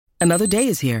Another day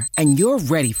is here, and you're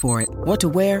ready for it. What to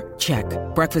wear? Check.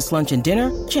 Breakfast, lunch, and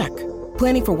dinner? Check.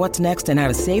 Planning for what's next and how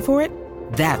to save for it?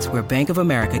 That's where Bank of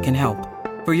America can help.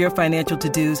 For your financial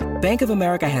to-dos, Bank of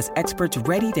America has experts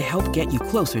ready to help get you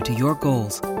closer to your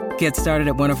goals. Get started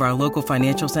at one of our local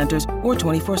financial centers or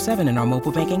 24/7 in our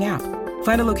mobile banking app.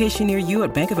 Find a location near you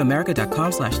at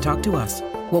bankofamerica.com/talktous.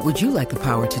 What would you like the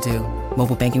power to do?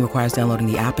 Mobile banking requires downloading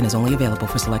the app and is only available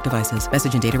for select devices.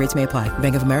 Message and data rates may apply.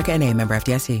 Bank of America N.A., member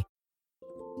FDIC.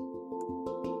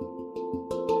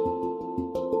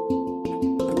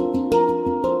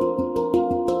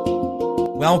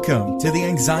 Welcome to the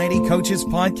Anxiety Coaches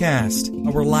Podcast,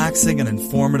 a relaxing and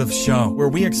informative show where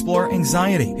we explore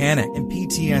anxiety, panic, and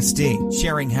PTSD,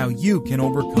 sharing how you can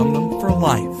overcome them for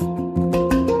life.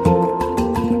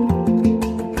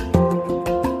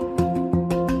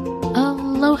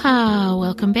 Aloha!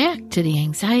 Welcome back to the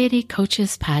Anxiety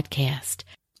Coaches Podcast.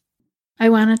 I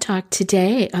want to talk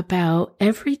today about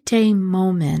everyday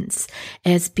moments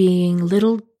as being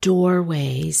little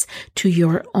doorways to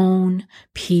your own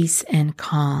peace and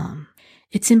calm.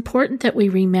 It's important that we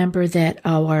remember that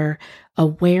our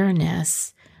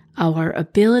awareness, our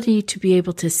ability to be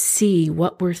able to see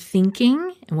what we're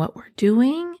thinking and what we're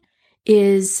doing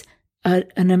is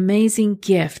an amazing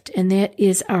gift, and that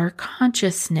is our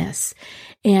consciousness.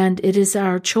 And it is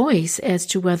our choice as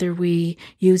to whether we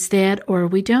use that or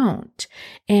we don't.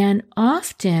 And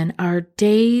often our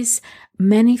days,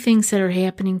 many things that are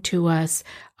happening to us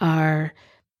are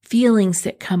feelings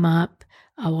that come up,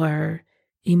 our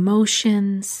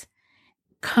emotions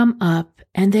come up,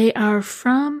 and they are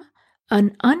from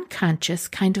an unconscious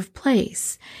kind of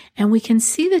place. And we can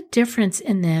see the difference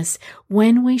in this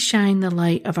when we shine the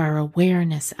light of our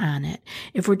awareness on it.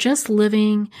 If we're just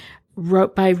living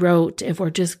rote by rote, if we're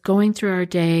just going through our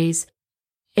days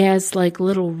as like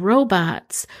little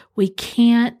robots, we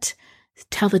can't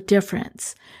tell the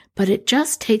difference. But it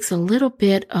just takes a little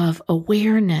bit of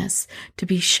awareness to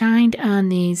be shined on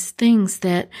these things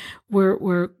that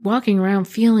we're walking around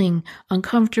feeling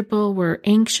uncomfortable, we're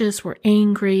anxious, we're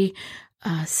angry,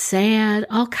 sad,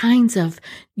 all kinds of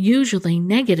usually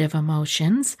negative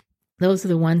emotions. Those are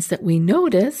the ones that we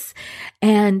notice.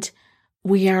 And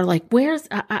we are like,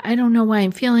 I don't know why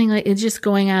I'm feeling like it's just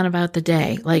going on about the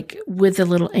day, like with a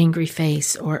little angry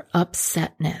face or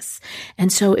upsetness.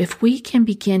 And so if we can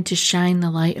begin to shine the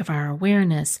light of our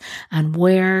awareness on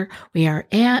where we are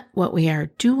at, what we are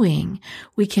doing,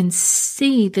 we can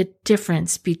see the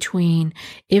difference between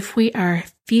if we are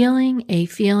feeling a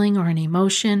feeling or an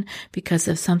emotion because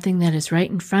of something that is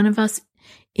right in front of us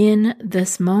in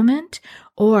this moment,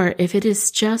 or if it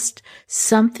is just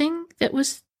something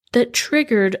that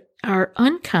triggered our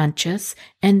unconscious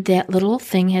and that little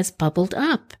thing has bubbled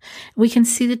up. We can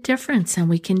see the difference and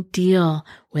we can deal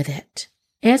with it.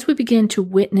 As we begin to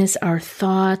witness our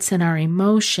thoughts and our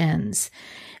emotions,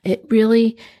 it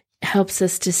really helps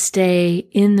us to stay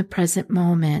in the present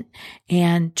moment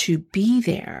and to be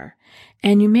there.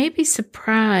 And you may be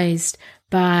surprised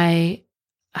by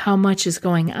how much is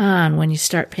going on when you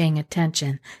start paying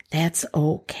attention. That's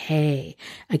okay.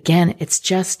 Again, it's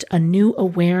just a new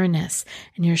awareness,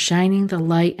 and you're shining the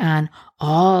light on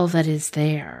all that is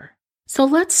there. So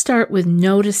let's start with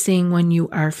noticing when you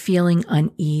are feeling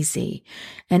uneasy,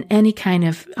 and any kind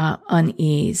of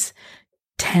unease,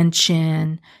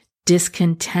 tension,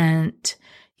 discontent.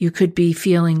 You could be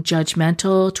feeling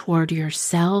judgmental toward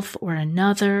yourself or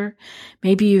another.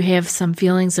 Maybe you have some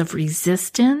feelings of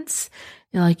resistance,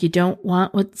 like you don't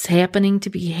want what's happening to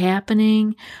be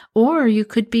happening, or you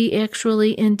could be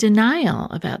actually in denial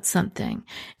about something.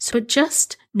 So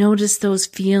just notice those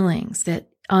feelings, that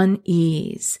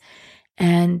unease.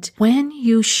 And when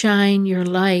you shine your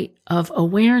light of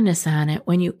awareness on it,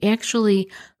 when you actually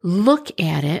look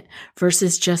at it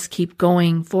versus just keep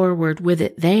going forward with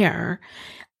it there,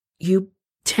 you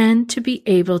tend to be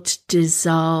able to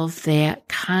dissolve that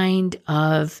kind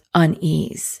of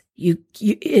unease.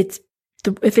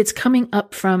 If it's coming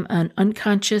up from an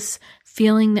unconscious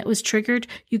feeling that was triggered,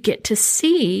 you get to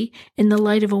see in the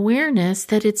light of awareness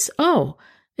that it's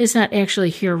not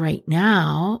actually here right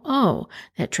now. Oh,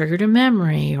 that triggered a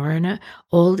memory or an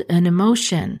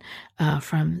emotion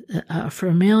from a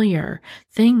familiar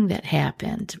thing that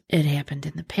happened. It happened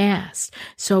in the past.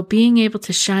 So being able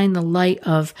to shine the light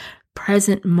of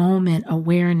present moment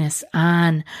awareness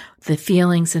on the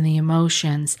feelings and the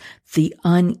emotions, the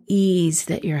unease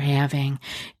that you're having,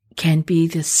 can be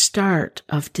the start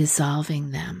of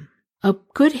dissolving them. A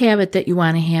good habit that you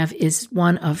want to have is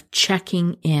one of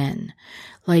checking in.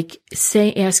 Like,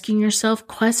 say, asking yourself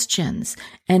questions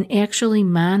and actually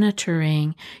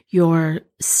monitoring your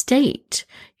state,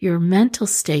 your mental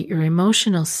state, your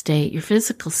emotional state, your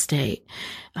physical state,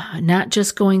 not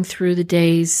just going through the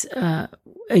days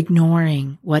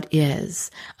ignoring what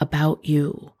is about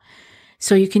you.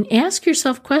 So you can ask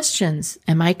yourself questions.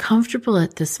 Am I comfortable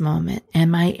at this moment?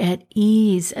 Am I at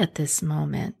ease at this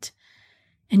moment?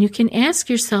 And you can ask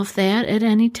yourself that at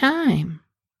any time.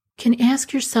 You can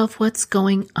ask yourself, what's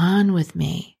going on with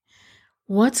me?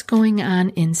 What's going on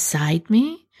inside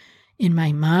me, in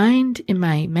my mind, in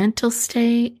my mental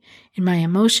state, in my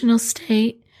emotional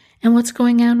state, and what's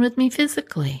going on with me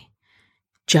physically?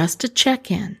 Just a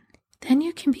check-in. Then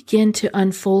you can begin to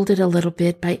unfold it a little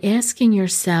bit by asking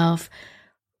yourself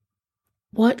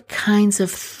what kinds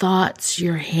of thoughts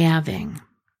you're having.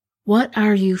 What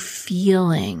are you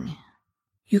feeling?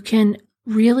 You can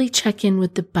really check in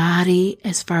with the body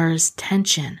as far as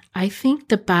tension. I think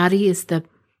the body is the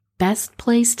best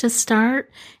place to start.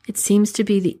 It seems to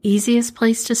be the easiest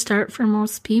place to start for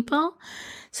most people.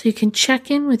 So you can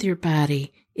check in with your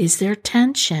body. Is there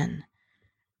tension?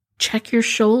 Check your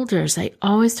shoulders. I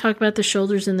always talk about the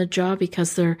shoulders and the jaw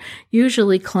because they're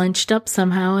usually clenched up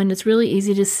somehow, and it's really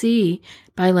easy to see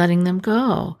by letting them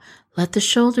go. Let the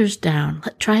shoulders down.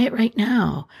 Try it right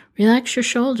now. Relax your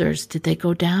shoulders. Did they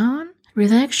go down?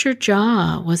 Relax your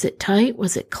jaw. Was it tight?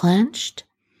 Was it clenched?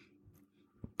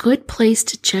 Good place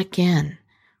to check in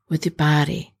with your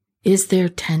body. Is there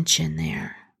tension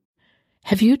there?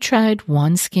 Have you tried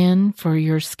OneSkin for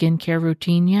your skincare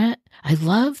routine yet? I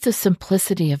love the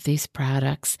simplicity of these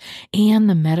products and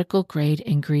the medical grade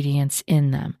ingredients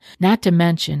in them, not to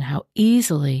mention how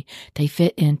easily they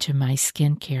fit into my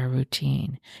skincare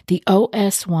routine. The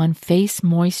OS1 Face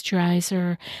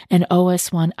Moisturizer and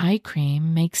OS1 Eye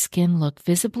Cream make skin look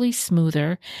visibly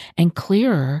smoother and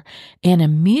clearer and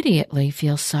immediately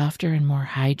feel softer and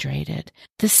more hydrated.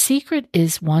 The secret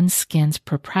is OneSkin's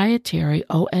proprietary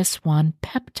OS1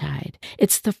 peptide.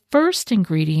 It's the first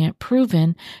ingredient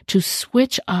proven to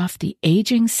switch off the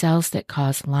aging cells that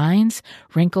cause lines,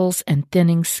 wrinkles, and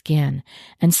thinning skin,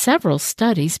 and several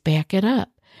studies back it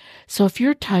up. So if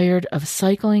you're tired of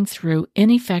cycling through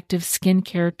ineffective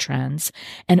skincare trends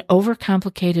and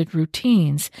overcomplicated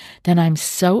routines, then I'm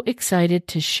so excited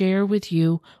to share with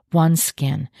you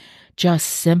OneSkin, just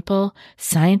simple,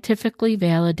 scientifically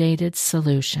validated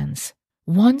solutions.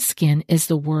 OneSkin is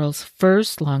the world's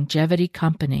first longevity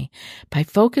company. By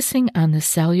focusing on the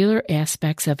cellular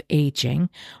aspects of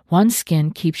aging,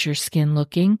 OneSkin keeps your skin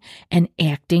looking and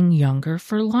acting younger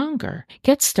for longer.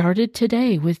 Get started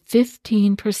today with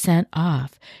 15%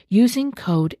 off using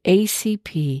code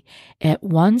ACP at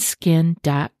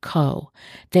oneskin.co.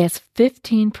 That's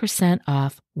 15%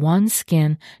 off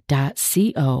oneskin.co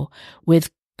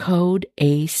with code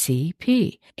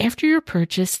ACP. After your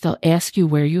purchase, they'll ask you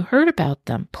where you heard about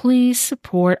them. Please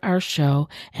support our show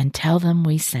and tell them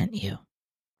we sent you.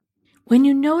 When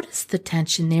you notice the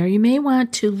tension there, you may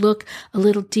want to look a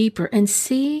little deeper and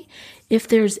see if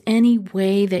there's any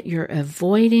way that you're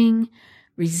avoiding,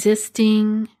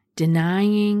 resisting,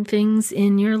 denying things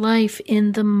in your life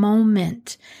in the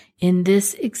moment, in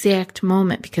this exact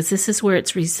moment, because this is where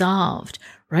it's resolved,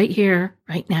 right here,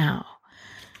 right now.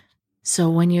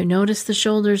 So when you notice the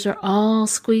shoulders are all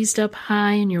squeezed up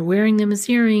high and you're wearing them as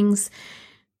earrings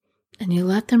and you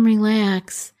let them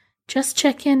relax, just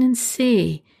check in and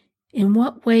see in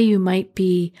what way you might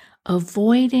be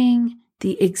avoiding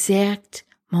the exact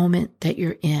moment that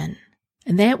you're in.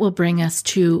 And that will bring us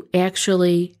to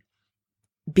actually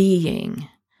being.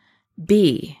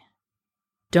 Be.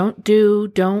 Don't do,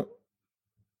 don't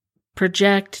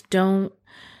project, don't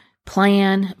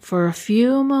plan. For a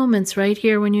few moments right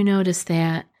here when you notice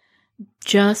that,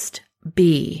 just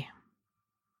be.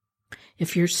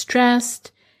 If you're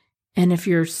stressed and if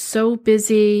you're so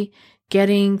busy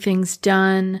getting things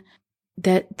done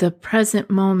that the present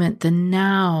moment, the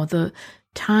now, the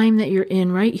time that you're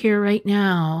in right here, right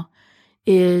now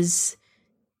is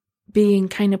being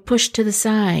kind of pushed to the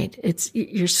side.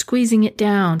 You're squeezing it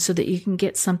down so that you can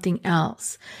get something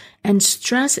else. And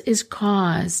stress is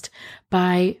caused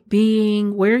by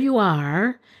being where you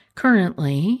are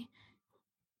currently,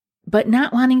 but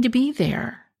not wanting to be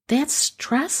there. That's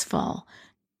stressful.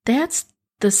 That's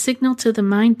the signal to the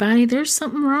mind body. There's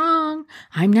something wrong.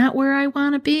 I'm not where I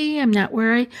want to be. I'm not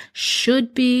where I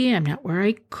should be. I'm not where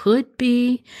I could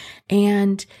be.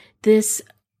 And it's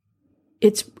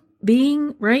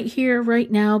being right here,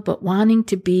 right now, but wanting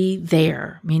to be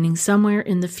there, meaning somewhere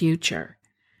in the future.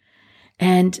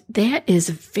 And that is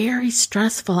very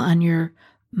stressful on your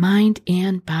mind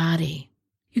and body.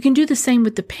 You can do the same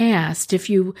with the past. If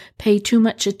you pay too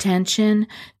much attention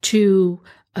to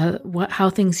how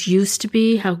things used to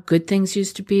be, how good things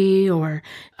used to be, or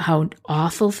how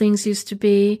awful things used to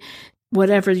be,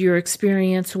 whatever your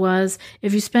experience was,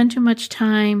 if you spend too much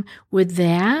time with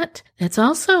that, that's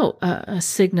also a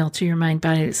signal to your mind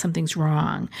body that something's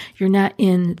wrong. You're not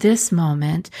in this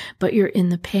moment, but you're in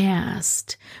the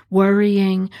past,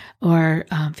 worrying or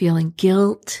feeling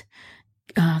guilt.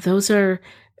 Those are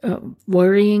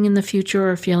worrying in the future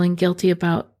or feeling guilty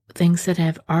about things that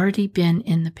have already been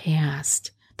in the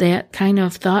past. That kind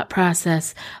of thought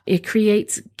process, it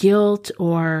creates guilt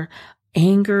or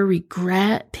anger,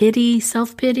 regret, pity,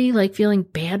 self-pity, like feeling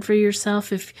bad for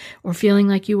yourself or feeling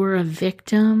like you were a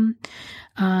victim.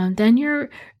 Then you're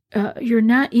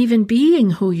not even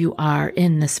being who you are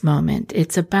in this moment.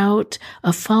 It's about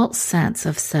a false sense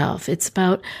of self. It's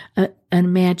about an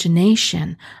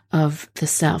imagination of the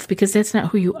self, because that's not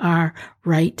who you are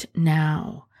right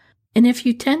now. And if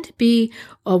you tend to be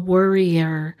a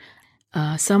worrier,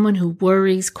 someone who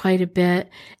worries quite a bit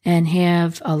and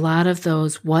have a lot of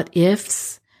those what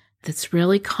ifs, that's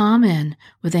really common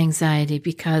with anxiety,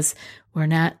 because we're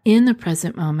not in the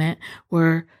present moment.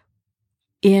 We're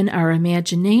in our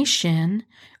imagination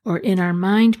or in our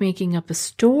mind making up a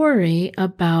story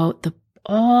about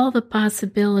all the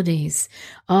possibilities,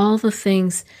 all the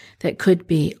things that could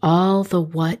be, all the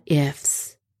what ifs.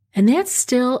 And that's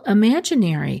still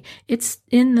imaginary. It's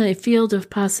in the field of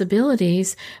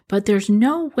possibilities, but there's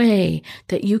no way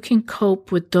that you can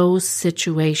cope with those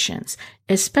situations,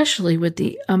 especially with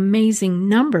the amazing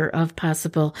number of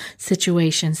possible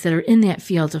situations that are in that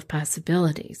field of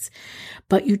possibilities.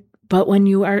 But when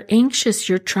you are anxious,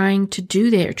 you're trying to do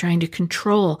that. You're trying to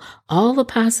control all the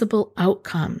possible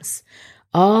outcomes,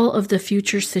 all of the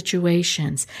future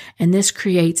situations. And this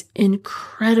creates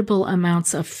incredible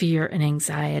amounts of fear and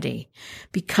anxiety,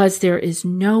 because there is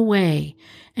no way,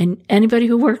 and anybody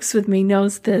who works with me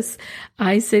knows this,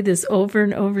 I say this over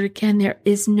and over again, there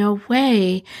is no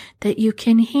way that you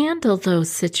can handle those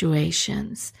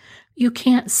situations. You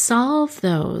can't solve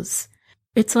those.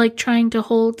 It's like trying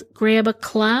to grab a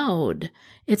cloud.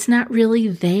 It's not really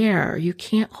there. You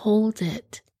can't hold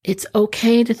it. It's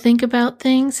okay to think about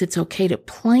things. It's okay to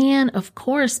plan, of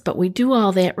course, but we do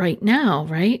all that right now,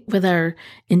 right? With our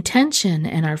intention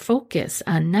and our focus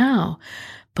on now.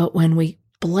 But when we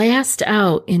blast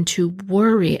out into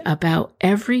worry about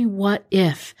every what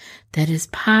if that is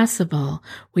possible,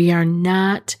 we are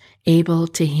not able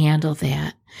to handle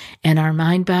that. And our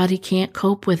mind body can't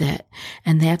cope with it.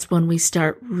 And that's when we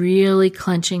start really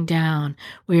clenching down.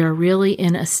 We are really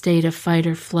in a state of fight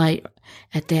or flight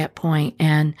at that point.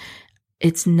 And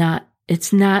it's not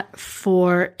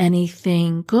for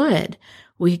anything good.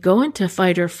 We go into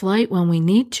fight or flight when we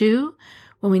need to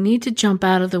jump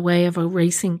out of the way of a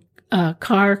racing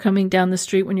car coming down the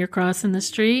street when you're crossing the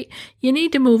street. You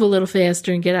need to move a little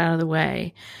faster and get out of the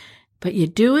way. But you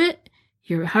do it,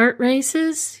 your heart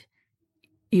races,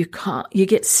 you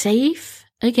get safe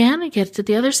again and get to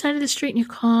the other side of the street and you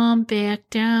calm back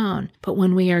down. But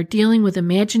when we are dealing with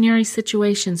imaginary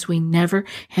situations, we never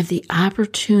have the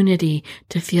opportunity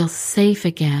to feel safe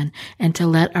again and to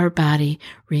let our body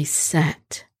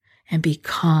reset and be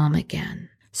calm again.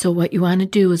 So what you want to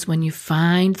do is when you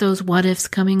find those what ifs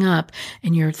coming up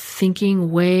and you're thinking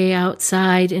way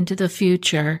outside into the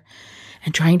future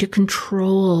and trying to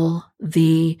control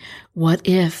the what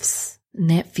ifs in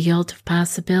that field of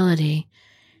possibility,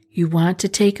 you want to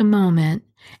take a moment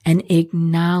and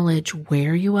acknowledge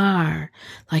where you are.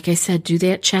 Like I said, do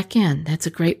that check-in. That's a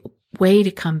great way to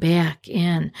come back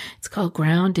in. It's called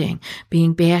grounding,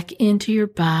 being back into your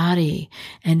body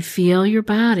and feel your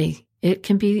body. It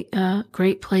can be a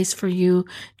great place for you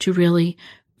to really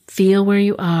feel where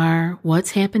you are,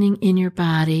 what's happening in your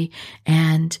body,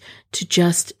 and to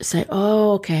just say,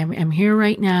 oh, okay, I'm here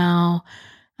right now.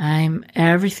 I'm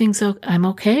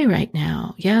okay right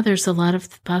now. Yeah, there's a lot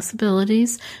of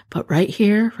possibilities, but right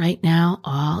here, right now,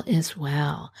 all is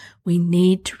well. We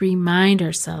need to remind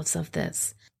ourselves of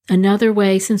this. Another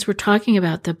way, since we're talking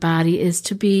about the body, is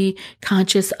to be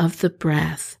conscious of the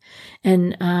breath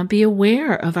and be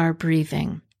aware of our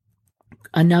breathing.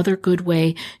 Another good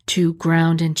way to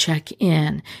ground and check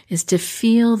in is to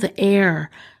feel the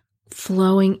air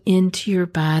flowing into your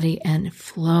body and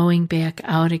flowing back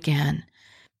out again.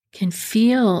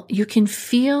 You can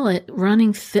feel it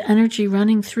running, the energy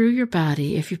running through your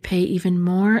body if you pay even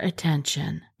more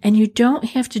attention. And you don't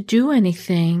have to do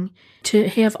anything to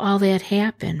have all that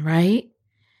happen, right?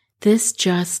 This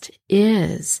just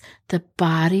is. The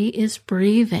body is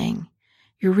breathing.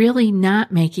 you're really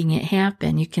not making it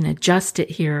happen. You can adjust it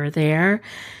here or there,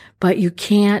 but you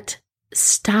can't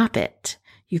stop it.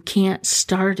 You can't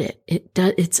start it.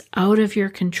 It's out of your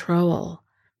control.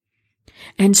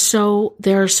 And so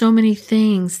there are so many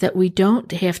things that we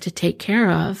don't have to take care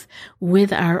of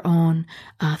with our own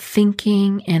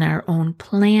thinking and our own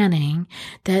planning,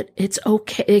 that it's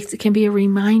okay. It can be a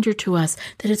reminder to us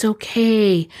that it's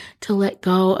okay to let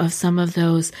go of some of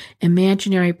those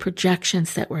imaginary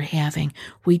projections that we're having.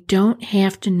 We don't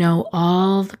have to know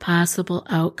all the possible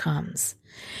outcomes.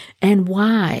 And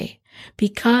why?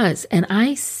 Because, and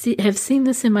I have seen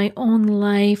this in my own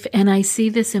life, and I see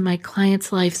this in my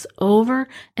clients' lives over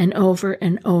and over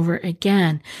and over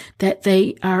again, that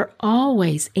they are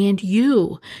always, and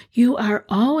you are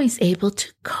always able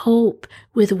to cope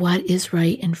with what is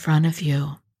right in front of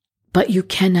you. But you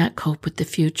cannot cope with the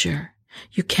future.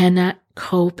 You cannot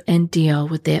cope and deal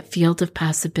with that field of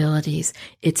possibilities.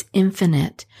 It's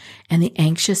infinite. And the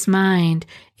anxious mind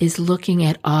is looking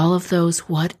at all of those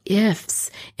what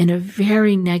ifs in a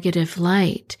very negative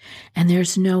light. And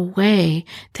there's no way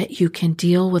that you can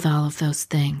deal with all of those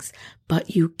things,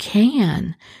 but you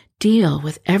can deal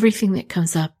with everything that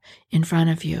comes up in front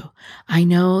of you. I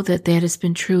know that that has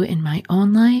been true in my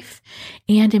own life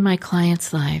and in my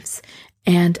clients' lives.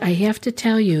 And I have to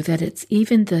tell you that it's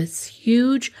even this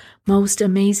huge, most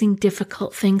amazing,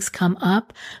 difficult things come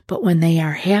up, but when they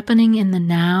are happening in the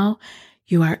now,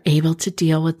 you are able to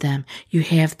deal with them. You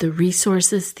have the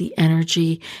resources, the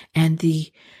energy, and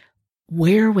the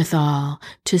wherewithal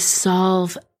to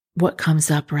solve what comes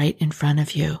up right in front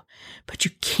of you. But you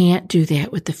can't do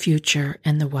that with the future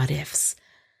and the what ifs.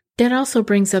 That also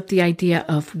brings up the idea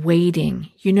of waiting.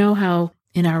 You know how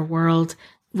in our world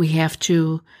we have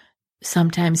to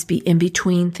sometimes be in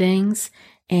between things,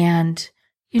 and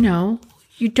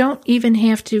you don't even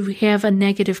have to have a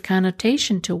negative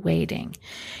connotation to waiting.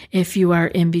 If you are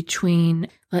in between,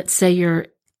 let's say you're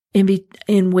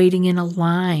in waiting in a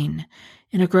line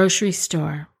in a grocery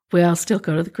store. We all still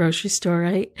go to the grocery store,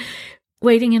 right?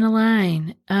 Waiting in a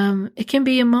line. It can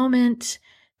be a moment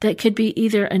that could be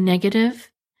either a negative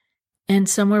and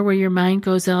somewhere where your mind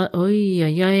goes out, how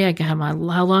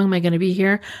long am I going to be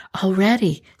here?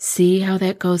 Already. See how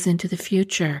that goes into the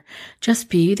future. Just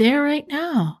be there right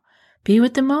now. Be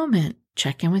with the moment.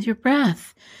 Check in with your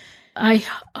breath. I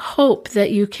hope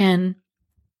that you can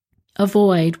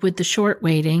avoid, with the short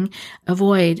waiting,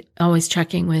 avoid always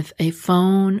checking with a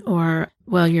phone or,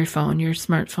 your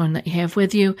smartphone that you have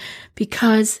with you,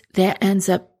 because that ends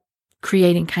up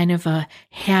creating kind of a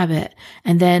habit.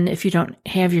 And then if you don't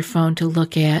have your phone to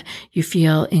look at, you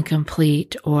feel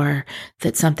incomplete or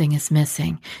that something is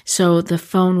missing. So the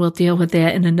phone will deal with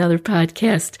that in another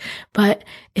podcast. But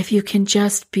if you can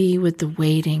just be with the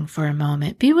waiting for a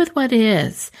moment, be with what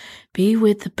is, be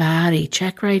with the body,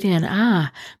 check right in.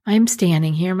 I'm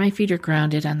standing here. My feet are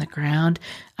grounded on the ground.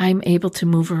 I'm able to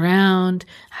move around.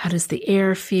 How does the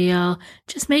air feel?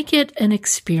 Just make it an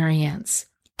experience.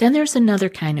 Then there's another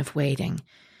kind of waiting.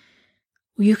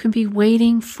 You can be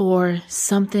waiting for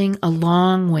something, a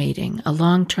long-term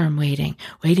waiting,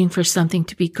 waiting for something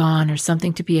to be gone or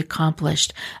something to be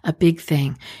accomplished, a big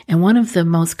thing. And one of the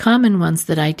most common ones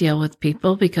that I deal with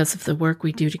people because of the work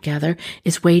we do together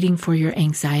is waiting for your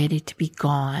anxiety to be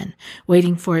gone,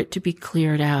 waiting for it to be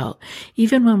cleared out.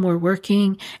 Even when we're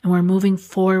working and we're moving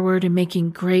forward and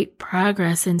making great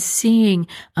progress and seeing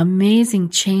amazing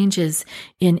changes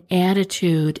in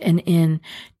attitude and in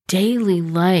daily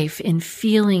life, in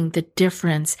feeling the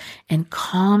difference and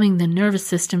calming the nervous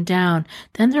system down,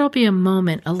 then there'll be a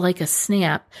moment, like a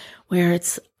snap, where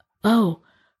it's,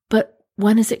 but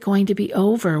when is it going to be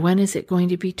over? When is it going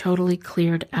to be totally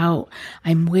cleared out?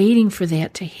 I'm waiting for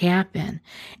that to happen.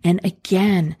 And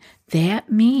again, that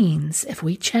means if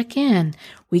we check in,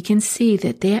 we can see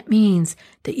that means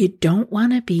that you don't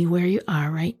want to be where you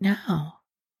are right now.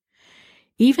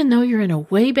 Even though you're in a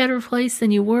way better place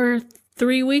than you were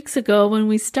 3 weeks ago when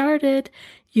we started,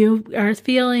 you are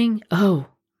feeling,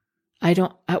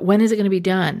 when is it going to be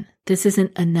done? This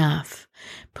isn't enough.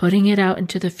 Putting it out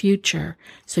into the future.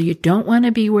 So you don't want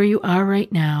to be where you are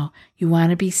right now. You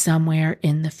want to be somewhere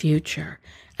in the future.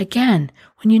 Again,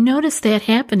 when you notice that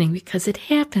happening, because it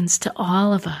happens to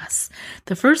all of us,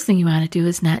 the first thing you want to do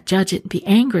is not judge it and be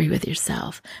angry with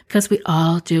yourself, because we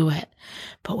all do it.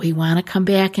 But we want to come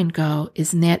back and go,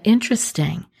 isn't that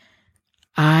interesting?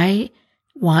 I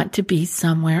want to be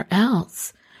somewhere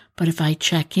else. But if I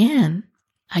check in,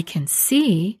 I can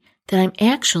see that I'm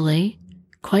actually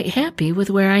quite happy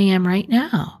with where I am right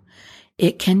now.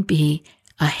 It can be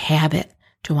a habit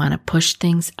to want to push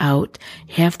things out,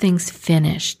 have things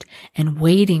finished, and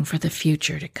waiting for the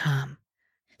future to come.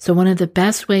 So one of the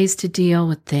best ways to deal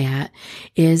with that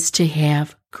is to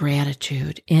have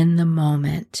gratitude in the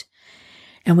moment.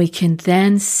 And we can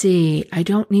then see, I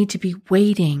don't need to be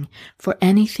waiting for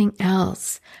anything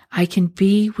else. I can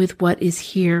be with what is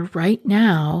here right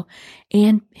now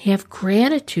and have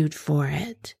gratitude for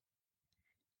it.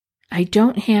 I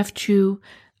don't have to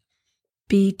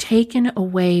be taken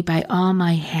away by all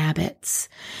my habits,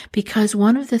 because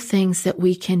one of the things that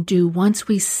we can do once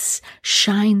we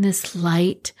shine this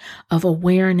light of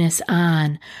awareness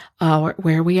on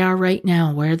where we are right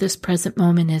now, where this present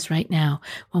moment is right now,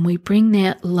 when we bring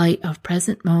that light of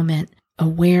present moment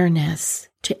awareness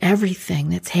to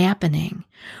everything that's happening,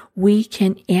 we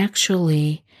can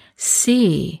actually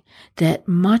see that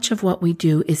much of what we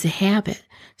do is a habit.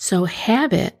 So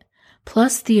habit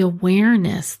plus the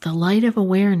awareness, the light of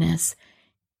awareness,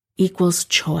 equals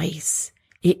choice.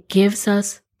 It gives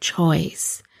us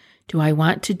choice. Do I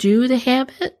want to do the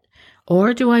habit,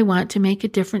 or do I want to make a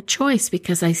different choice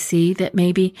because I see that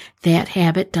maybe that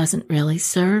habit doesn't really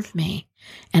serve me,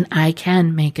 and I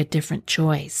can make a different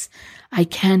choice. I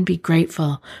can be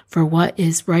grateful for what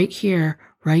is right here,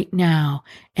 right now,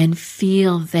 and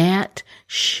feel that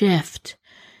shift,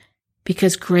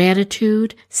 because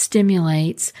gratitude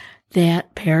stimulates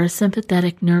that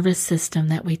parasympathetic nervous system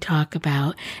that we talk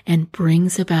about and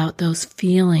brings about those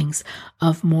feelings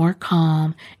of more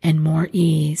calm and more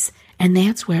ease. And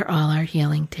that's where all our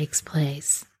healing takes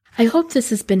place. I hope this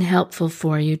has been helpful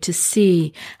for you to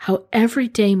see how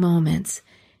everyday moments,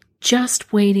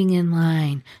 just waiting in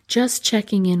line, just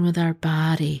checking in with our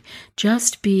body,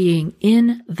 just being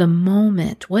in the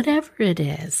moment, whatever it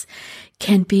is,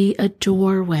 can be a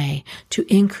doorway to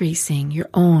increasing your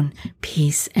own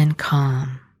peace and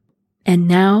calm. And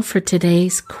now for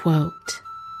today's quote.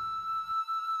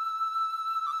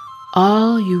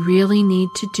 All you really need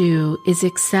to do is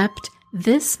accept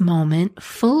this moment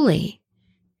fully.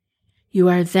 You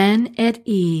are then at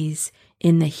ease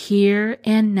in the here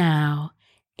and now,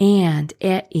 and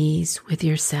at ease with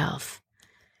yourself.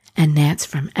 And that's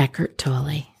from Eckhart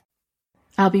Tolle.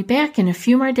 I'll be back in a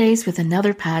few more days with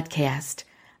another podcast.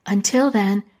 Until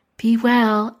then, be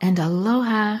well and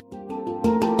aloha.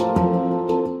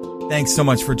 Thanks so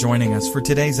much for joining us for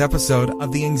today's episode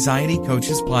of the Anxiety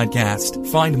Coaches Podcast.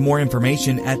 Find more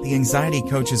information at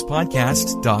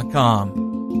theanxietycoachespodcast.com.